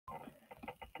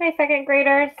Hi, second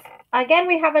graders. Again,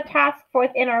 we have a task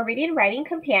within our Reading Writing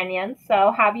Companion.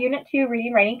 So have Unit 2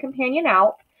 Reading Writing Companion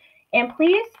out. And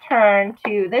please turn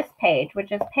to this page,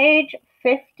 which is page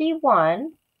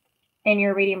 51 in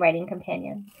your Reading Writing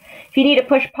Companion. If you need to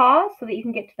push pause so that you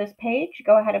can get to this page,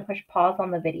 go ahead and push pause on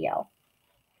the video.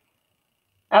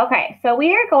 Okay, so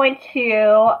we are going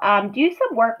to do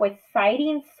some work with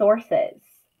citing sources.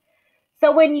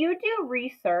 So when you do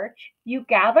research, you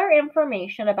gather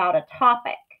information about a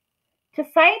topic. To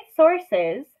cite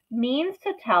sources means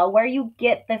to tell where you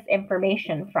get this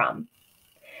information from.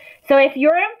 So if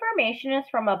your information is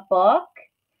from a book,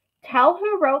 tell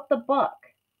who wrote the book,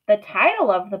 the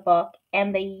title of the book,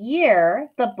 and the year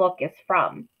the book is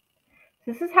from.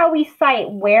 This is how we cite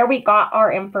where we got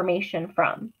our information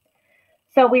from.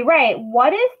 So we write,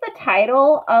 what is the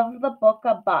title of the book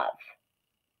above?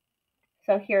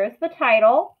 So here's the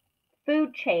title,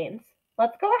 Food Chains.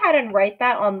 Let's go ahead and write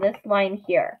that on this line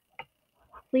here.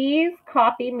 Please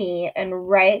copy me and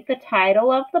write the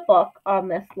title of the book on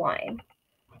this line,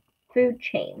 Food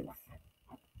Chains.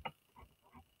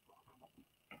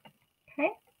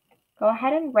 Okay, go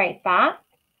ahead and write that.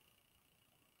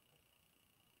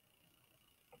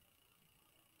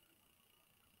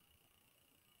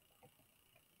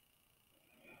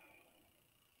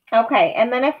 Okay, and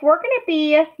then if we're going to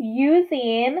be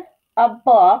using a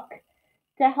book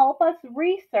to help us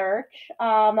research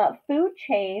food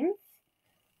chains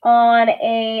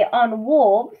on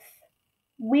wolves,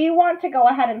 we want to go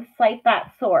ahead and cite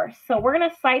that source. So we're going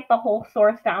to cite the whole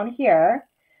source down here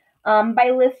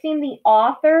by listing the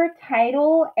author,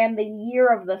 title, and the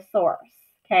year of the source.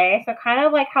 Okay, so kind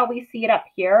of like how we see it up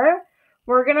here,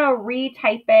 we're going to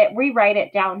rewrite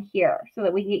it down here so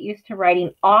that we get used to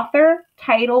writing author,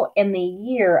 title, and the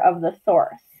year of the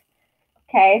source.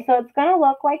 Okay, so it's going to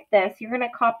look like this. You're going to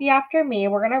copy after me.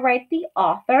 We're going to write the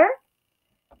author,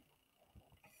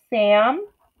 Sam,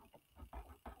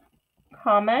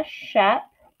 comma, Shep,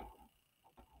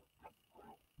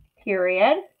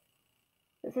 period.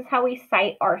 This is how we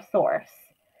cite our source.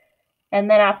 And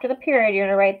then after the period, you're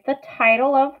going to write the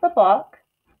title of the book,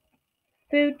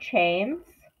 Food Chains,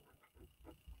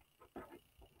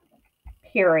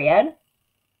 period.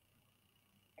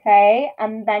 Okay,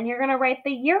 and then you're going to write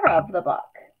the year of the book,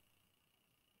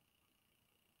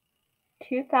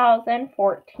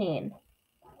 2014,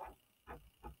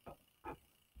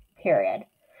 period.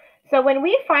 So when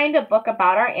we find a book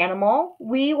about our animal,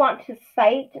 we want to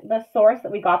cite the source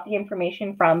that we got the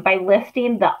information from by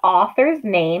listing the author's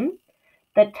name,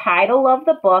 the title of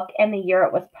the book, and the year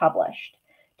it was published.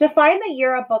 To find the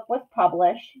year a book was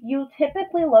published, you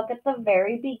typically look at the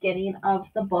very beginning of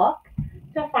the book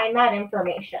to find that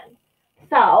information.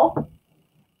 So,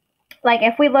 like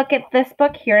if we look at this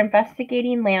book here,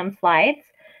 Investigating Landslides,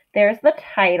 there's the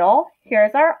title.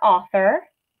 Here's our author.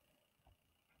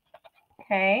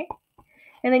 Okay.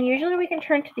 And then usually we can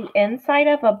turn to the inside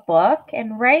of a book,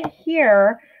 and right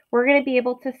here, we're going to be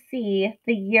able to see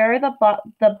the year the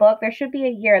book, there should be a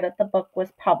year that the book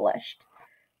was published.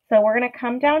 So we're going to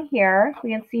come down here.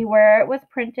 We can see where it was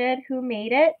printed, who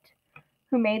made it,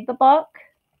 who made the book.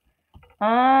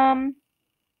 And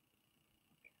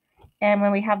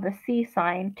when we have the C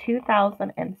sign,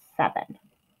 2007.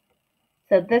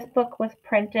 So this book was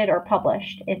printed or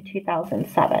published in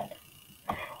 2007.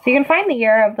 So you can find the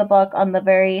year of the book on the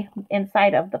very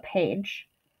inside of the page,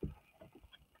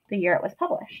 the year it was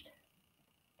published.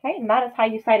 Okay, and that is how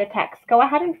you cite a text. Go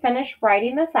ahead and finish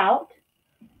writing this out.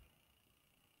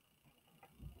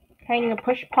 Okay, and you can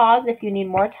push pause if you need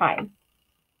more time.